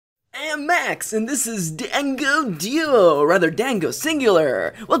am Max, and this is Dango Duo, or rather Dango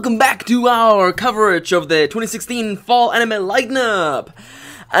Singular. Welcome back to our coverage of the 2016 Fall Anime Lineup.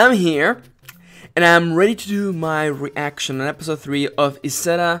 I'm here, and I'm ready to do my reaction on episode 3 of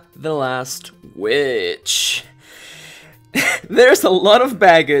Izetta, the Last Witch. There's a lot of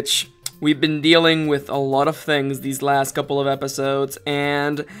baggage. We've been dealing with a lot of things these last couple of episodes,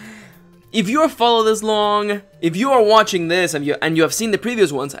 and if you have followed this long, if you are watching this and you have seen the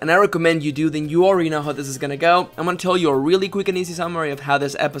previous ones, and I recommend you do, then you already know how this is gonna go. I'm gonna tell you a really quick and easy summary of how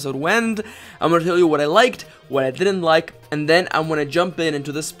this episode went. I'm gonna tell you what I liked, what I didn't like, and then I'm gonna jump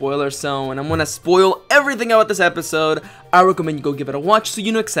into the spoiler zone. I'm gonna spoil everything about this episode. I recommend you go give it a watch so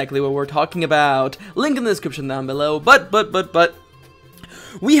you know exactly what we're talking about. Link in the description down below. But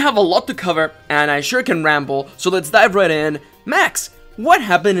we have a lot to cover, and I sure can ramble, so let's dive right in. Max, what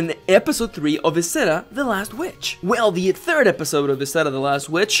happened in episode 3 of Izetta, the Last Witch? Well, the third episode of Izetta, the Last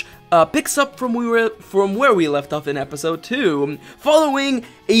Witch picks up from where we left off in episode 2, following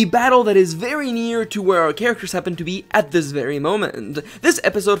a battle that is very near to where our characters happen to be at this very moment. This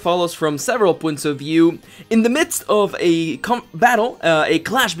episode follows from several points of view in the midst of a battle, a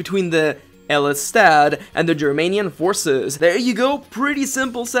clash between the Elistad and the Germanian forces. There you go, pretty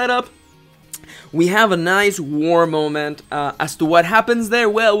simple setup. We have a nice war moment. As to what happens there,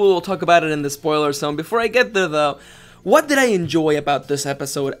 well, we will talk about it in the spoiler zone. Before I get there, though, what did I enjoy about this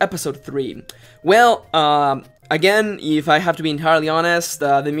episode, episode 3? Well, again, if I have to be entirely honest,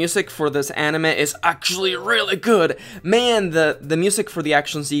 the music for this anime is actually really good. Man, the music for the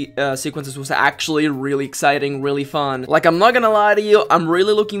action sequences was actually really exciting, really fun. Like, I'm not gonna lie to you, I'm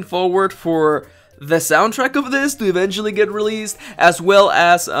really looking forward for the soundtrack of this to eventually get released, as well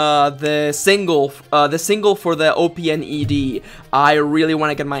as the single for the OP and ED. I really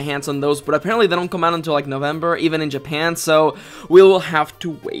want to get my hands on those, but apparently they don't come out until like November, even in Japan, so we will have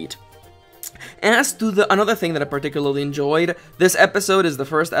to wait. As to another thing that I particularly enjoyed, this episode is the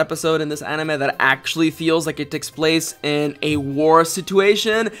first episode in this anime that actually feels like it takes place in a war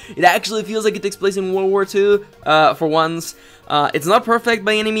situation. It actually feels like it takes place in World War II, for once. It's not perfect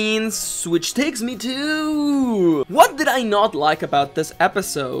by any means, which takes me to what did I not like about this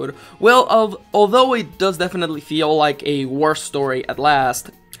episode? Well, although it does definitely feel like a war story at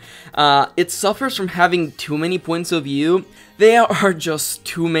last, it suffers from having too many points of view. There are just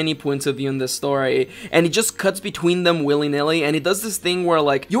too many points of view in this story, and it just cuts between them willy-nilly, and it does this thing where,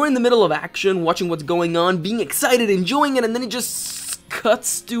 like, you're in the middle of action, watching what's going on, being excited, enjoying it, and then it just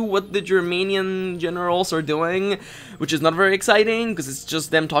cuts to what the Germanian generals are doing, which is not very exciting, because it's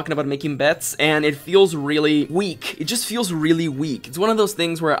just them talking about making bets, and it feels really weak. It just feels really weak. It's one of those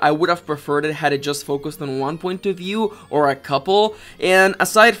things where I would have preferred it had it just focused on one point of view, or a couple, and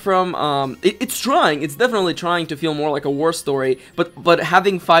aside from, it's definitely trying to feel more like a war story, but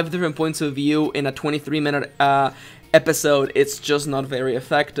having 5 different points of view in a 23-minute, episode, it's just not very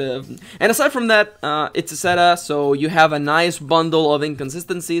effective. And aside from that, it's Izetta, so you have a nice bundle of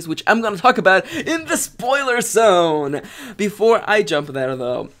inconsistencies, which I'm gonna talk about in the spoiler zone. Before I jump there,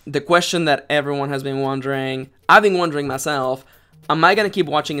 though, the question that everyone has been wondering, I've been wondering myself, am I gonna keep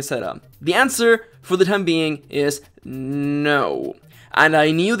watching Izetta? The answer, for the time being, is no. And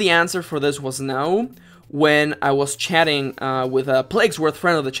I knew the answer for this was no when I was chatting with a Plaguesworth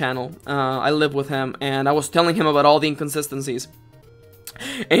friend of the channel. I live with him, and I was telling him about all the inconsistencies.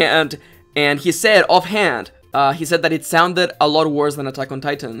 And he said, offhand, he said that it sounded a lot worse than Attack on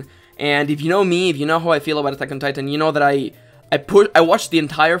Titan. And if you know me, if you know how I feel about Attack on Titan, you know that I watched the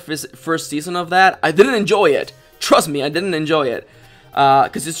entire first season of that. I didn't enjoy it. Trust me, I didn't enjoy it.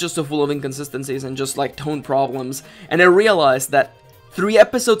 Because it's just so full of inconsistencies and just like tone problems. And I realized that 3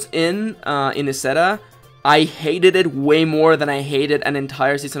 episodes in Izetta, I hated it way more than I hated an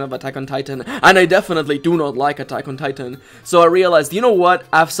entire season of Attack on Titan, and I definitely do not like Attack on Titan. So I realized, you know what,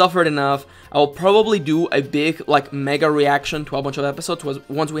 I've suffered enough. I'll probably do a big, like, mega reaction to a bunch of episodes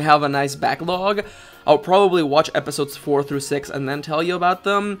once we have a nice backlog. I'll probably watch episodes 4 through 6 and then tell you about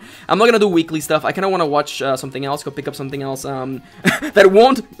them. I'm not gonna do weekly stuff. I kinda wanna watch something else, go pick up something else that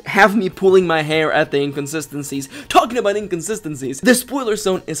won't have me pulling my hair at the inconsistencies. Talking about inconsistencies, the spoiler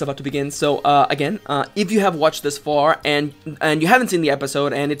zone is about to begin, so again, if you have watched this far and you haven't seen the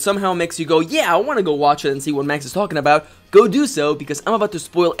episode and it somehow makes you go, yeah, I wanna go watch it and see what Max is talking about, go do so, because I'm about to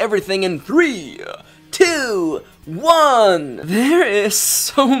spoil everything in 3, 2, 1! There is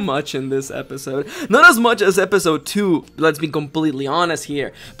so much in this episode. Not as much as episode 2, let's be completely honest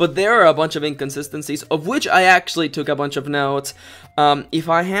here, but there are a bunch of inconsistencies, of which I actually took a bunch of notes. If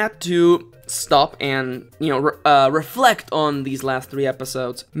I had to stop and, you know, reflect on these last 3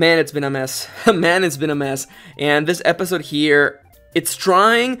 episodes, man, it's been a mess. Man, it's been a mess. And this episode here it's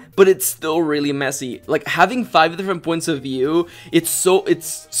trying, but it's still really messy. Like, having 5 different points of view, it's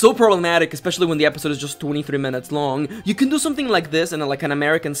so problematic, especially when the episode is just 23 minutes long. You can do something like this in like an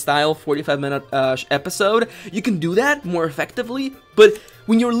American-style 45-minute episode. You can do that more effectively, but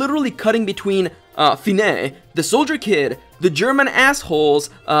when you're literally cutting between Finet, the soldier kid, the German assholes,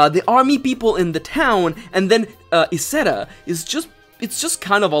 the army people in the town, and then Izetta, it's just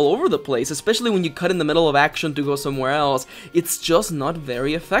kind of all over the place, especially when you cut in the middle of action to go somewhere else. It's just not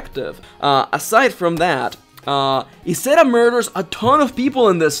very effective. Aside from that, Izetta murders a ton of people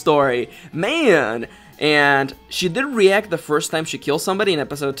in this story. Man! And she did react the first time she kills somebody in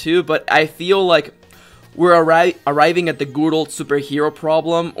episode 2, but I feel like we're arriving at the good old superhero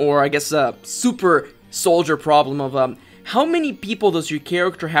problem, or I guess a super soldier problem of how many people does your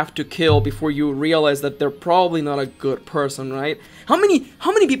character have to kill before you realize that they're probably not a good person, right? How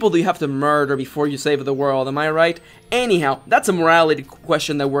many people do you have to murder before you save the world, am I right? Anyhow, that's a morality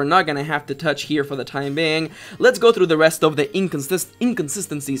question that we're not gonna have to touch here for the time being. Let's go through the rest of the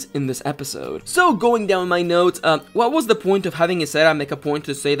inconsistencies in this episode. So, going down my notes, what was the point of having Izetta make a point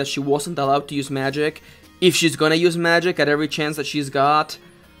to say that she wasn't allowed to use magic if she's gonna use magic at every chance that she's got?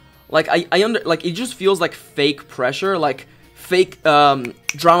 Like, like, it just feels like fake pressure, like, fake,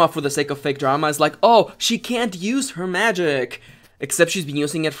 drama for the sake of fake drama. It's like, oh, she can't use her magic. Except she's been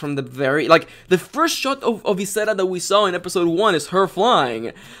using it from the very, like, the first shot of Izetta that we saw in episode 1 is her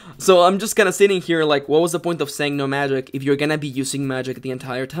flying. So I'm just kind of sitting here like, what was the point of saying no magic if you're gonna be using magic the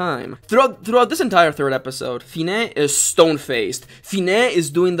entire time? Throughout this entire 3rd episode, Finet is stone-faced. Finet is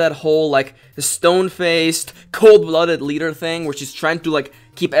doing that whole, like, stone-faced, cold-blooded leader thing where she's trying to, like,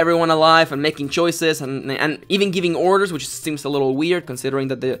 keep everyone alive and making choices and even giving orders, which seems a little weird considering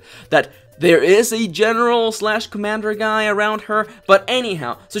that there is a general / commander guy around her. But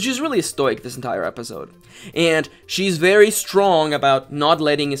anyhow, so she's really stoic this entire episode. And she's very strong about not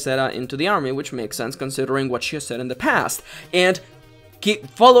letting Izetta into the army, which makes sense considering what she has said in the past. And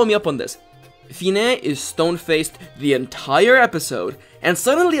follow me up on this. Finet is stone-faced the entire episode, and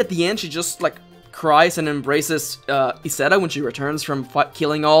suddenly at the end she just, like, cries and embraces Izetta when she returns from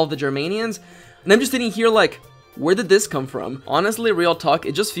killing all the Germanians. And I'm just sitting here like, where did this come from? Honestly, real talk,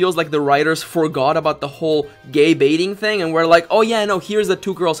 it just feels like the writers forgot about the whole gay baiting thing and we're like, oh yeah, no, here's the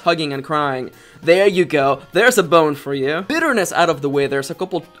 2 girls hugging and crying. There you go, there's a bone for you. Bitterness out of the way, there's a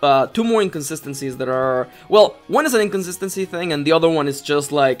couple, 2 more inconsistencies that are, well, one is an inconsistency thing and the other one is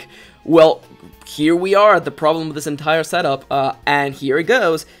just like, well, here we are at the problem of this entire setup, and here it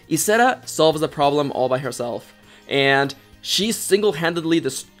goes. Izetta solves the problem all by herself, and she single-handedly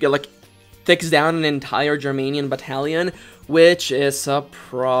takes down an entire Germanian battalion, which is a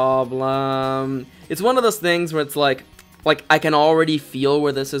problem. It's one of those things where it's like I can already feel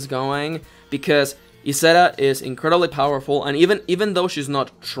where this is going, because Izetta is incredibly powerful, and even though she's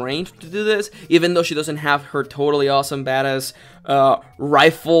not trained to do this, even though she doesn't have her totally awesome badass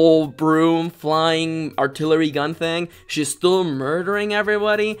rifle, broom, flying artillery gun thing, she's still murdering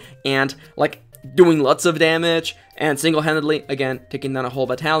everybody and, like, doing lots of damage and single-handedly, again, taking down a whole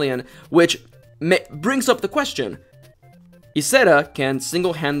battalion, which brings up the question. Izetta can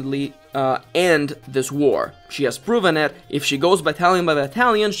single-handedly end this war. She has proven it. If she goes battalion by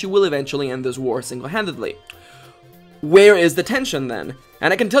battalion, she will eventually end this war single-handedly. Where is the tension then?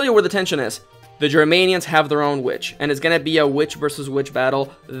 And I can tell you where the tension is. The Germanians have their own witch, and it's gonna be a witch versus witch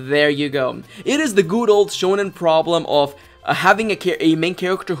battle. There you go. It is the good old shonen problem of having a main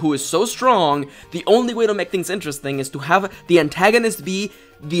character who is so strong. The only way to make things interesting is to have the antagonist be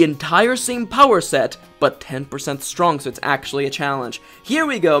the entire same power set, but 10% strong, so it's actually a challenge. Here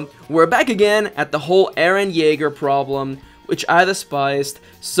we go. We're back again at the whole Eren Yeager problem, which I despised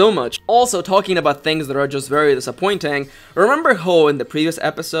so much. Also, talking about things that are just very disappointing, remember how in the previous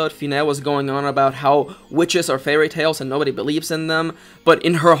episode, Finet was going on about how witches are fairy tales and nobody believes in them, but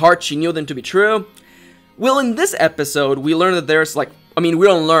in her heart she knew them to be true? Well, in this episode, we learn that there's like, I mean, we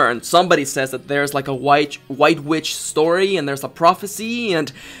don't learn, somebody says that there's like a white witch story and there's a prophecy,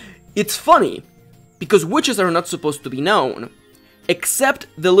 and it's funny, because witches are not supposed to be known. Except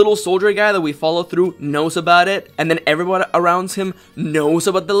the little soldier guy that we follow through knows about it, and then everyone around him knows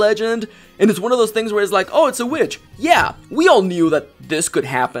about the legend, and it's one of those things where it's like, oh, it's a witch. Yeah, we all knew that this could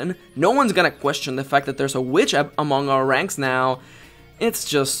happen. No one's gonna question the fact that there's a witch among our ranks now. It's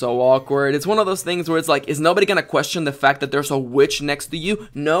just so awkward. It's one of those things where it's like, is nobody gonna question the fact that there's a witch next to you?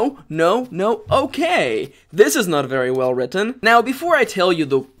 No, no, no, okay. This is not very well written. Now, before I tell you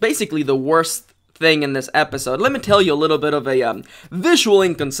basically the worst thing in this episode, let me tell you a little bit of a visual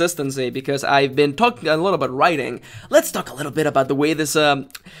inconsistency, because I've been talking a lot about writing. Let's talk a little bit about the way this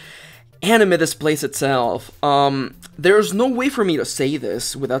anime displays itself. There's no way for me to say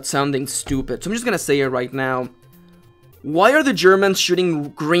this without sounding stupid, so I'm just gonna say it right now. Why are the Germans shooting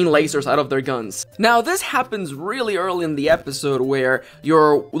green lasers out of their guns? Now, this happens really early in the episode where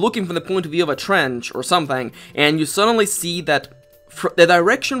you're looking from the point of view of a trench or something, and you suddenly see that the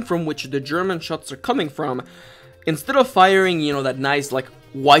direction from which the German shots are coming from, instead of firing, you know, that nice, like,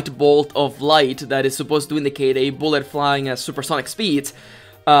 white bolt of light that is supposed to indicate a bullet flying at supersonic speeds,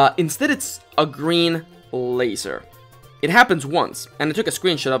 instead it's a green laser. It happens once, and I took a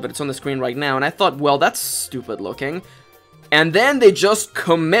screenshot of it, it's on the screen right now, and I thought, well, that's stupid looking. And then they just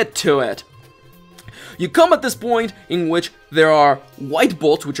commit to it. You come at this point in which there are white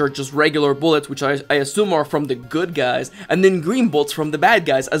bolts, which are just regular bullets, which I assume are from the good guys, and then green bolts from the bad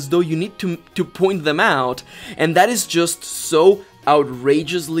guys, as though you need to point them out. And that is just so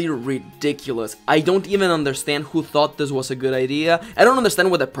outrageously ridiculous. I don't even understand who thought this was a good idea. I don't understand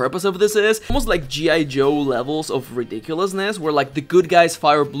what the purpose of this is. Almost like G.I. Joe levels of ridiculousness, where like the good guys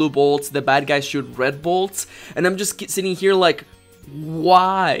fire blue bolts, the bad guys shoot red bolts, and I'm just sitting here like,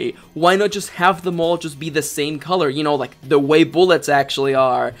 why? Why not just have them all just be the same color, you know, like the way bullets actually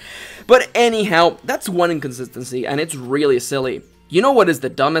are? But anyhow, that's one inconsistency, and it's really silly. You know what is the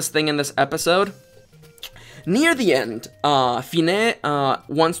dumbest thing in this episode? Near the end, Fine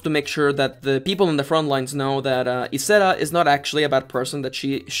wants to make sure that the people in the front lines know that Izetta is not actually a bad person, that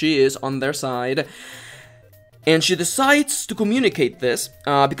she is on their side. And she decides to communicate this,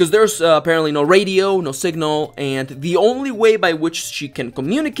 because there's apparently no radio, no signal, and the only way by which she can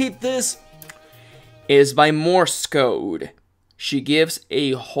communicate this is by Morse code. She gives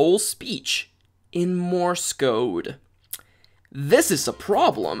a whole speech in Morse code. This is a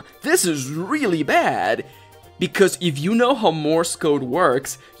problem. This is really bad. Because if you know how Morse code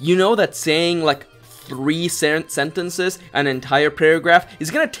works, you know that saying like 3 sentences, an entire paragraph, is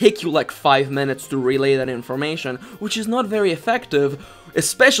gonna take you like 5 minutes to relay that information, which is not very effective,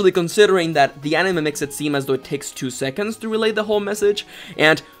 especially considering that the anime makes it seem as though it takes 2 seconds to relay the whole message,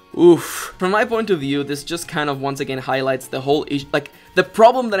 and oof. From my point of view, this just kind of once again highlights the whole issue, like the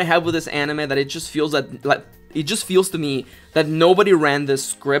problem that I have with this anime, that it just feels that, like, it just feels to me that nobody ran this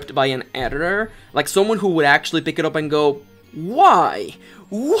script by an editor, like someone who would actually pick it up and go, why?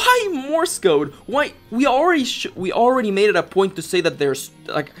 Why Morse code? Why? We already made it a point to say that there's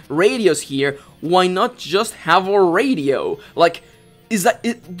like radios here. Why not just have a radio? Like,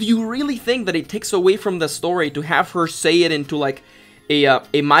 do you really think that it takes away from the story to have her say it into like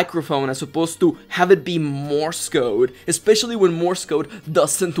a microphone as opposed to have it be Morse code, especially when Morse code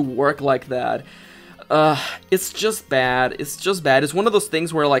doesn't work like that? It's just bad. It's just bad. It's one of those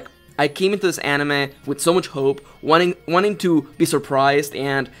things where, like, I came into this anime with so much hope, wanting to be surprised,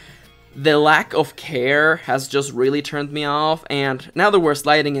 and the lack of care has just really turned me off. And now that we're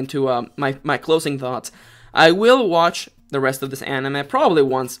sliding into my closing thoughts, I will watch the rest of this anime probably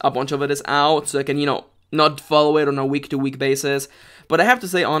once a bunch of it is out, so I can, you know, not follow it on a week-to-week basis. But I have to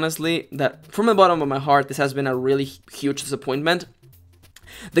say honestly that from the bottom of my heart, this has been a really huge disappointment.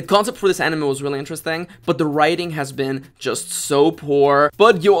 The concept for this anime was really interesting, but the writing has been just so poor.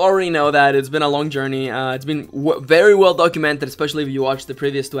 But you already know that it's been a long journey. It's been very well documented, especially if you watched the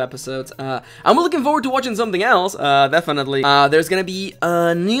previous 2 episodes. I'm looking forward to watching something else, definitely. There's gonna be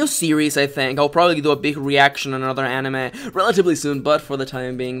a new series, I think. I'll probably do a big reaction on another anime relatively soon, but for the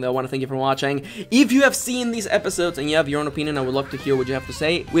time being, though, I want to thank you for watching. If you have seen these episodes and you have your own opinion, I would love to hear what you have to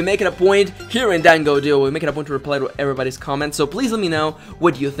say. We make it a point here in Dango Duo. We make it a point to reply to everybody's comments, so please let me know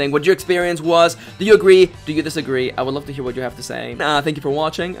what you think, what your experience was. Do you agree? Do you disagree? I would love to hear what you have to say. Thank you for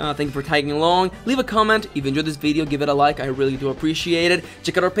watching. Thank you for tagging along. Leave a comment. If you enjoyed this video, give it a like. I really do appreciate it.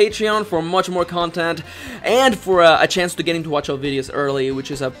 Check out our Patreon for much more content and for a chance to get into watch our videos early,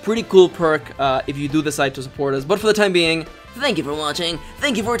 which is a pretty cool perk if you do decide to support us. But for the time being, thank you for watching.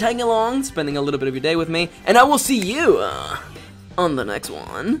 Thank you for tagging along, spending a little bit of your day with me, and I will see you on the next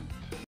one.